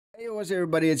What's up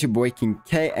everybody, it's your boy King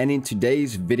K, and in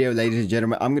today's video, ladies and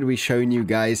gentlemen, I'm going to be showing you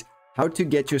guys how to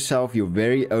get yourself your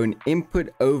very own input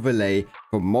overlay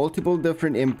for multiple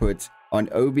different inputs on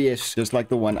OBS, just like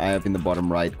the one I have in the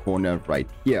bottom right corner right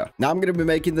here. Now I'm going to be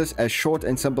making this as short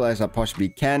and simple as I possibly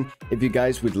can. If you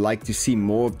guys would like to see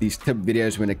more of these tip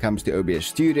videos when it comes to OBS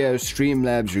Studio,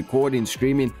 Streamlabs, recording,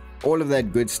 streaming, all of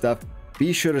that good stuff,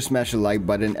 be sure to smash the like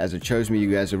button, as it shows me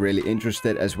you guys are really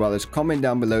interested, as well as comment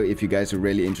down below if you guys are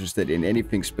really interested in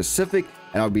anything specific,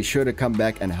 and I'll be sure to come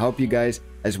back and help you guys.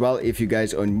 As well, if you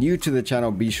guys are new to the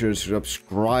channel, be sure to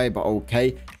subscribe,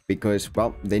 okay, because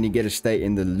well, then you get to stay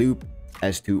in the loop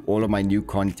as to all of my new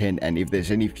content and if there's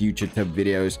any future tip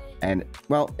videos, and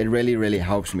well, it really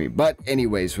helps me. But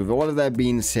anyways, with all of that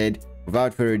being said,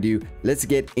 without further ado, let's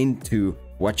get into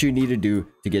what you need to do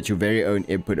to get your very own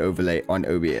input overlay on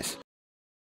OBS.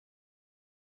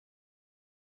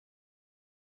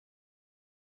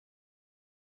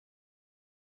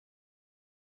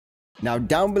 Now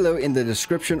down below in the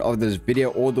description of this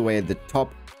video, all the way at the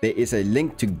top, there is a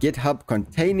link to GitHub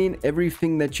containing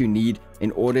everything that you need in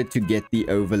order to get the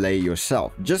overlay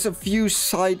yourself. Just a few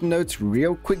side notes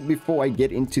real quick before I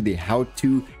get into the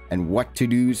how-to and what to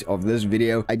do's of this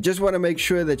video. I just want to make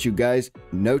sure that you guys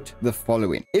note the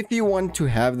following. If you want to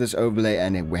have this overlay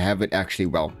and have it actually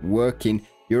well working,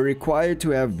 you're required to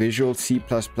have Visual C++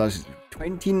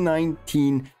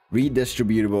 2019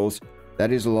 redistributables,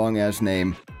 that is a long ass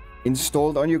name,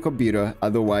 installed on your computer.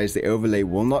 Otherwise the overlay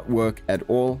will not work at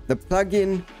all. The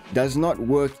plugin does not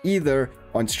work either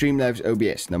on Streamlabs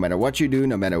OBS. No matter what you do,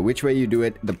 no matter which way you do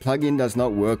it, the plugin does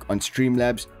not work on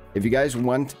Streamlabs. If you guys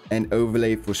want an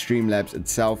overlay for Streamlabs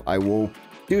itself, I will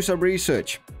do some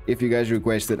research. If you guys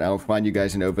request it, I'll find you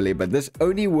guys an overlay, but this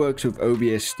only works with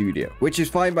OBS Studio, which is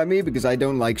fine by me because I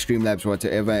don't like Streamlabs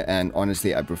whatsoever, and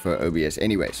honestly I prefer OBS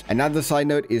anyways. Another side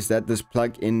note is that this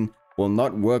plugin will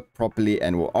not work properly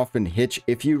and will often hitch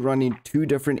if you run in two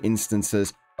different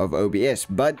instances of OBS.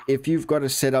 But if you've got a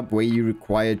setup where you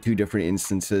require two different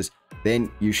instances, then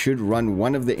you should run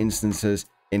one of the instances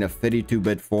in a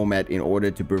 32-bit format in order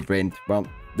to prevent, well,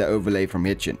 the overlay from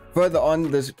hitching. Further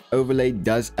on, this overlay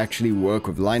does actually work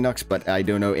with Linux, but I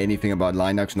don't know anything about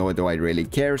Linux, nor do I really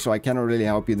care, so I cannot really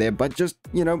help you there. But just,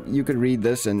 you know, you could read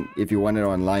this, and if you want it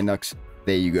on Linux,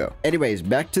 there you go. Anyways,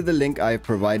 back to the link I've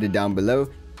provided down below.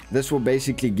 This will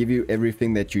basically give you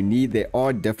everything that you need. There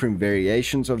are different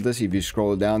variations of this. If you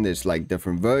scroll down, there's like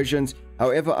different versions.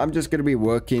 However, I'm just going to be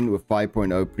working with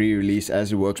 5.0 pre-release,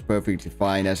 as it works perfectly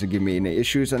fine, as it gives me any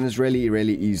issues, and it's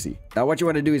really easy. Now what you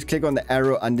want to do is click on the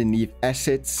arrow underneath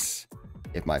assets,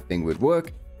 if my thing would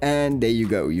work, and there you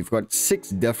go. You've got 6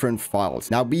 different files.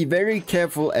 Now be very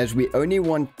careful, as we only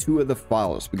want 2 of the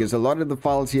files, because a lot of the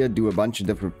files here do a bunch of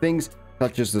different things,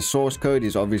 such as the source code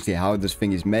is obviously how this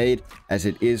thing is made, as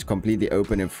it is completely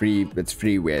open and free. It's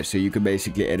freeware, so you can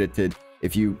basically edit it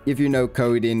if you know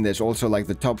coding. There's also like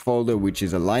the top folder, which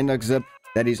is a Linux zip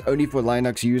that is only for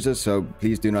Linux users, so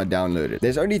please do not download it.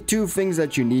 There's only 2 things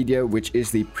that you need here, which is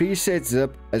the preset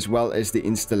zip as well as the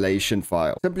installation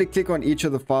file. Simply click on each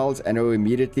of the files and it will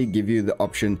immediately give you the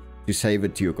option to save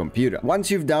it to your computer.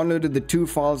 Once you've downloaded the 2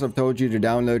 files I've told you to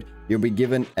download, you'll be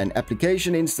given an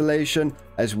application installation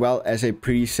as well as a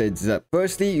preset zip.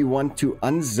 Firstly, you want to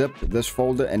unzip this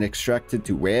folder and extract it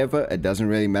to wherever. It doesn't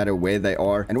really matter where they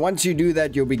are. And once you do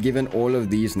that, you'll be given all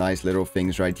of these nice little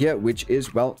things right here, which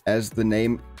is, well, as the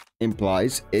name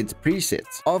implies, it's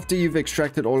presets. After you've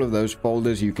extracted all of those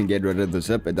folders, you can get rid of the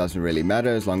zip. It doesn't really matter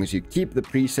as long as you keep the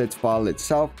presets file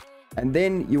itself. And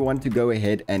then you want to go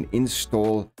ahead and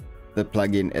install the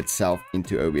plugin itself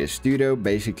into OBS Studio.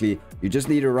 Basically, you just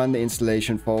need to run the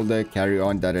installation folder, carry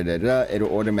on, it'll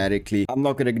automatically, I'm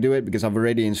not going to do it because I've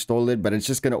already installed it, but it's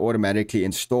just going to automatically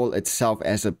install itself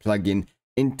as a plugin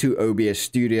into OBS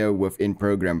Studio within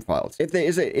program files. If there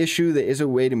is an issue, there is a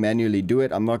way to manually do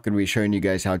it. I'm not going to be showing you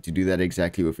guys how to do that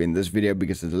exactly within this video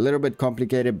because it's a little bit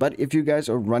complicated. But if you guys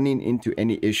are running into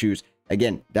any issues,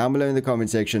 again, down below in the comment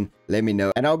section, let me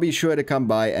know, and I'll be sure to come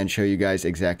by and show you guys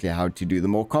exactly how to do the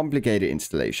more complicated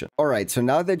installation. Alright, so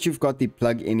now that you've got the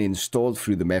plugin installed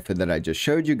through the method that I just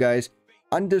showed you guys,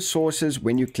 under sources,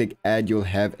 when you click add, you'll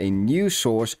have a new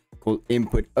source called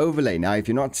input overlay. Now, if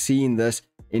you're not seeing this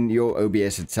in your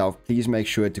OBS itself, please make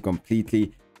sure to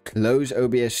completely close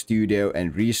OBS Studio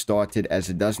and restart it, as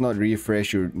it does not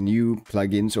refresh your new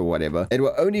plugins or whatever. It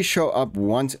will only show up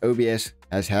once OBS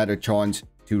has had a chance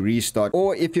to restart,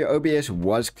 or if your OBS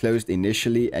was closed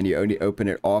initially and you only open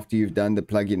it after you've done the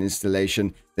plugin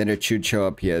installation, then it should show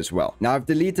up here as well. Now I've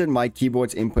deleted my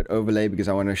keyboard's input overlay because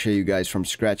I want to show you guys from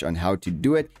scratch on how to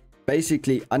do it.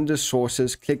 Basically, under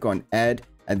sources, click on add,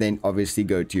 and then obviously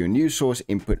go to your new source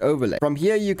input overlay. From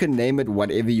here, you can name it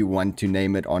whatever you want to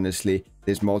name it. Honestly,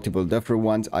 there's multiple different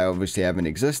ones. I obviously have an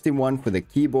existing one for the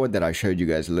keyboard that I showed you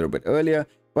guys a little bit earlier,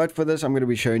 but for this, I'm going to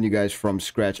be showing you guys from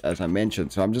scratch, as I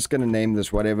mentioned. So I'm just going to name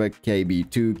this whatever,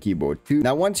 KB2 keyboard 2.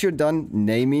 Now, once you're done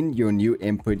naming your new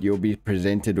input, you'll be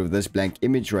presented with this blank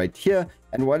image right here.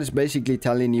 And what it's basically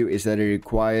telling you is that it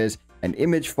requires an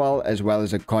image file as well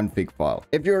as a config file.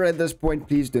 If you're at this point,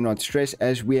 please do not stress,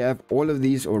 as we have all of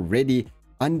these already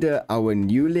under our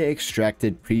newly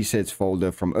extracted presets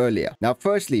folder from earlier. Now,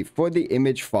 firstly, for the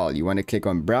image file, you want to click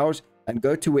on browse and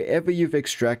go to wherever you've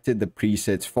extracted the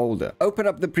presets folder. Open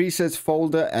up the presets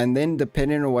folder, and then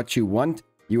depending on what you want,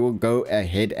 you will go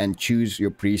ahead and choose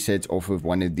your presets off of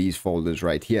one of these folders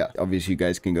right here. Obviously, you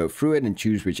guys can go through it and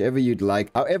choose whichever you'd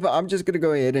like. However, I'm just going to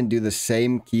go ahead and do the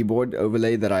same keyboard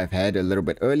overlay that I've had a little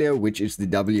bit earlier, which is the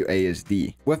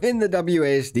WASD. Within the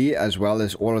WASD, as well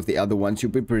as all of the other ones,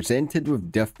 you'll be presented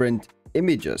with different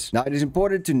images. Now, it is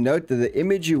important to note that the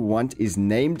image you want is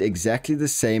named exactly the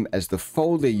same as the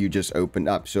folder you just opened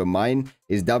up. So mine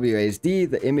is WASD.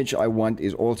 The image I want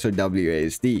is also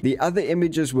WASD. The other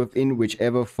images within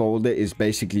whichever folder is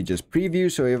basically just preview.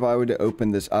 So if I were to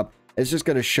open this up, it's just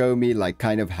going to show me like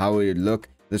kind of how it would look.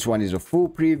 This one is a full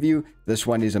preview. This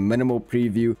one is a minimal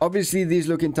preview. Obviously, these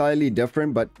look entirely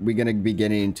different, but we're going to be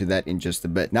getting into that in just a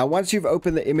bit. Now, once you've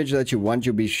opened the image that you want,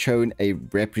 you'll be shown a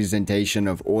representation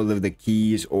of all of the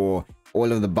keys or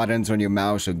all of the buttons on your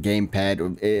mouse or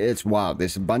gamepad. It's wild.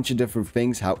 There's a bunch of different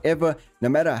things. However, no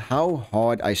matter how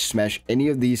hard I smash any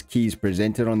of these keys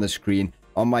presented on the screen,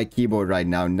 on my keyboard right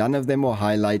now, none of them will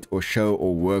highlight or show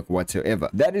or work whatsoever.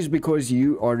 That is because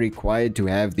you are required to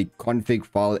have the config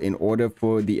file in order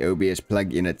for the OBS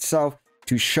plugin itself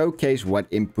to showcase what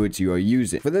inputs you are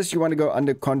using. For this, you want to go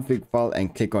under config file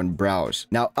and click on browse.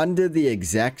 Now, under the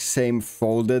exact same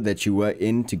folder that you were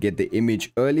in to get the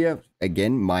image earlier,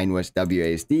 again, mine was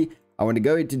WASD. I want to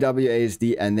go into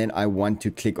WASD, and then I want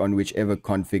to click on whichever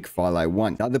config file I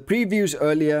want. Now, the previews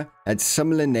earlier had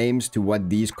similar names to what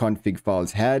these config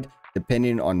files had.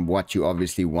 Depending on what you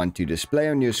obviously want to display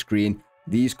on your screen,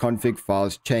 these config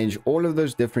files change all of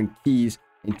those different keys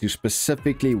into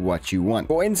specifically what you want.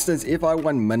 For instance, if I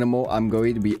want minimal, I'm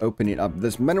going to be opening up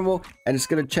this minimal, and it's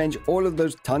going to change all of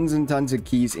those tons and tons of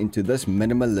keys into this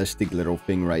minimalistic little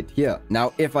thing right here.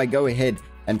 Now, if I go ahead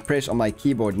and press on my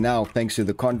keyboard now, thanks to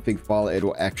the config file, it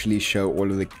will actually show all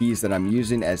of the keys that I'm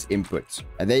using as inputs.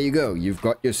 And there you go, you've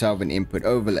got yourself an input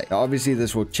overlay. Now, obviously,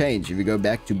 this will change. If you go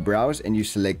back to browse and you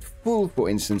select full, for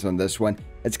instance, on this one,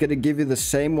 it's going to give you the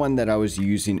same one that I was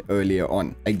using earlier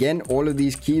on. Again, all of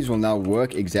these keys will now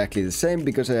work exactly the same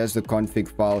because it has the config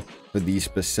file for these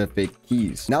specific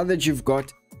keys. Now that you've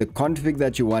got the config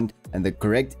that you want and the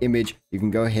correct image, you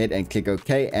can go ahead and click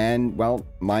OK. And well,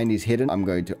 mine is hidden. I'm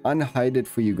going to unhide it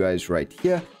for you guys right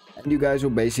here. And you guys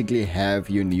will basically have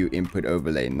your new input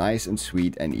overlay. Nice and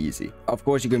sweet and easy. Of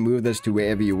course, you can move this to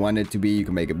wherever you want it to be. You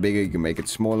can make it bigger, you can make it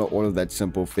smaller, all of that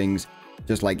simple things,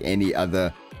 just like any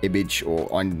other image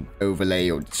or on overlay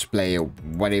or display or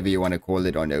whatever you want to call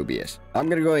it on OBS. I'm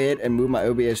going to go ahead and move my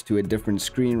OBS to a different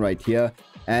screen right here.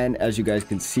 And as you guys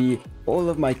can see, all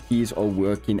of my keys are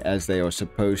working as they are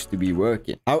supposed to be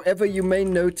working. However, you may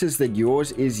notice that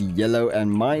yours is yellow and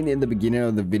mine in the beginning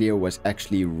of the video was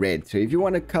actually red. So if you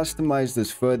want to customize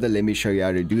this further, let me show you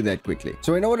how to do that quickly.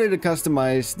 So in order to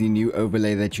customize the new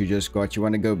overlay that you just got, you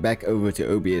want to go back over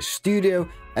to OBS Studio,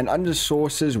 and under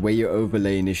sources where your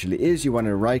overlay initially is, you want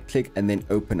to right click and then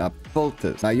open up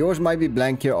filters. Now yours might be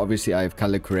blank here. Obviously I have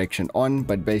color correction on,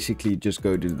 but basically just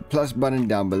go to the plus button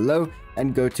down below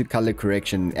and go to color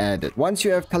correction added. Once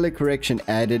you have color correction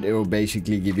added, it will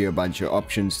basically give you a bunch of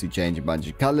options to change a bunch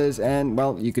of colors, and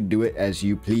well, you could do it as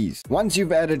you please. Once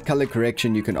you've added color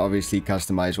correction, you can obviously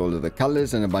customize all of the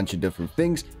colors and a bunch of different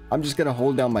things. I'm just going to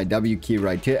hold down my W key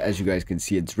right here. As you guys can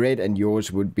see, it's red, and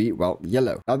yours would be, well,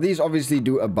 yellow. Now these obviously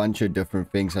do a bunch of different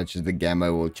things, such as the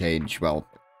gamma will change, well,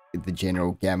 the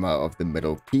general gamma of the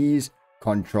middle keys.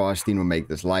 Contrasting will make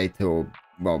this lighter, or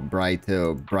well, brighter,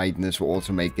 or brightness will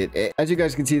also make it. As you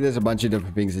guys can see, there's a bunch of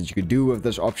different things that you could do with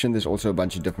this option. There's also a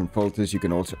bunch of different filters you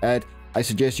can also add. I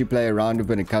suggest you play around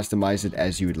with it and customize it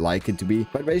as you would like it to be.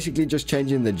 But basically just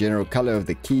changing the general color of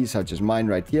the keys, such as mine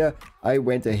right here, I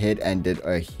went ahead and did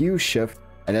a hue shift.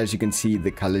 And as you can see, the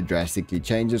color drastically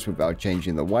changes without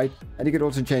changing the white. And you can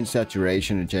also change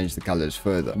saturation and change the colors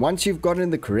further. Once you've gotten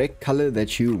the correct color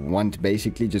that you want,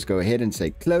 basically just go ahead and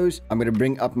say close. I'm going to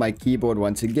bring up my keyboard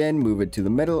once again, move it to the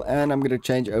middle, and I'm going to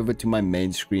change over to my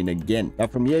main screen again. Now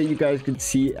from here, you guys can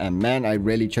see, and man, I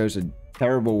really chose a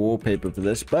terrible wallpaper for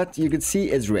this, but you can see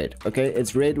it's red. Okay,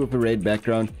 it's red with a red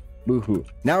background. Boohoo.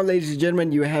 Now, ladies and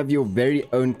gentlemen, you have your very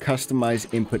own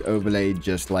customized input overlay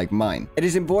just like mine. It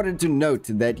is important to note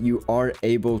that you are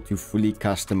able to fully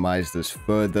customize this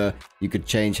further. You could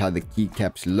change how the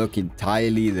keycaps look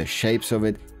entirely, the shapes of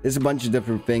it. There's a bunch of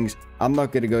different things. I'm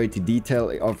not going to go into detail,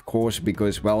 of course,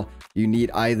 because, well, you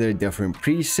need either different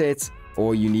presets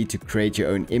or you need to create your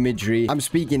own imagery. I'm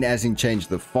speaking as in change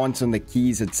the fonts on the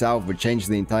keys itself or change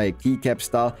the entire keycap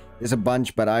style. There's a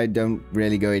bunch, but I don't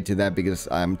really go into that because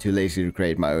I'm too lazy to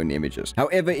create my own images.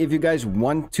 However, if you guys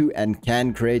want to and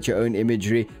can create your own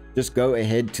imagery, just go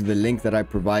ahead to the link that I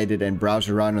provided and browse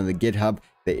around on the GitHub.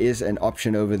 There is an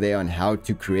option over there on how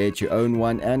to create your own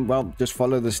one, and well, just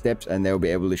follow the steps and they'll be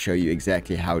able to show you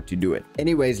exactly how to do it.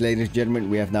 Anyways, ladies and gentlemen,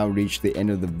 we have now reached the end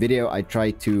of the video.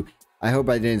 I hope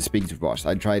I didn't speak too fast.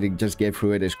 I try to just get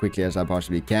through it as quickly as I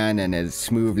possibly can and as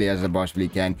smoothly as I possibly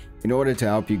can in order to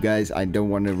help you guys. I don't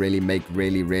want to really make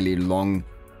really long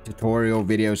tutorial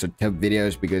videos or tip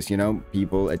videos because, you know,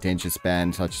 people attention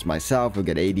span such as myself will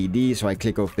get ADD, so I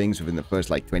click off things within the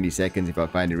first like 20 seconds if I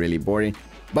find it really boring.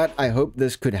 But I hope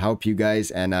this could help you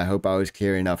guys, and I hope I was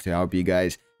clear enough to help you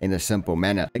guys in a simple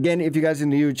manner. Again, if you guys are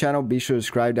new to the channel, be sure to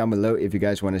subscribe down below. If you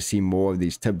guys want to see more of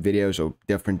these tip videos or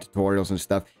different tutorials and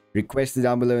stuff, request it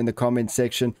down below in the comment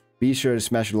section. Be sure to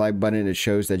smash the like button. It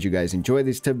shows that you guys enjoy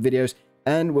these tip videos.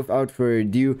 And without further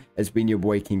ado, it's been your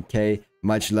boy King K.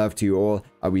 Much love to you all.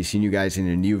 I'll be seeing you guys in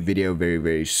a new video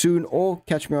very soon, or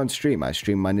catch me on stream. I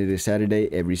stream Monday to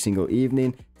Saturday every single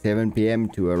evening, 7 p.m.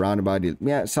 to around about,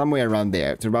 yeah, somewhere around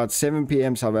there. It's about 7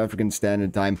 p.m. South African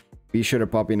Standard Time. Be sure to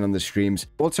pop in on the streams.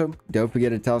 Also, don't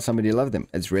forget to tell somebody you love them.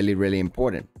 It's really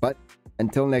important. But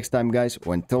until next time, guys,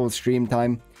 or until stream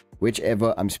time,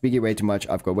 whichever, I'm speaking way too much.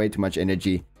 I've got way too much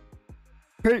energy.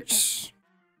 Peace.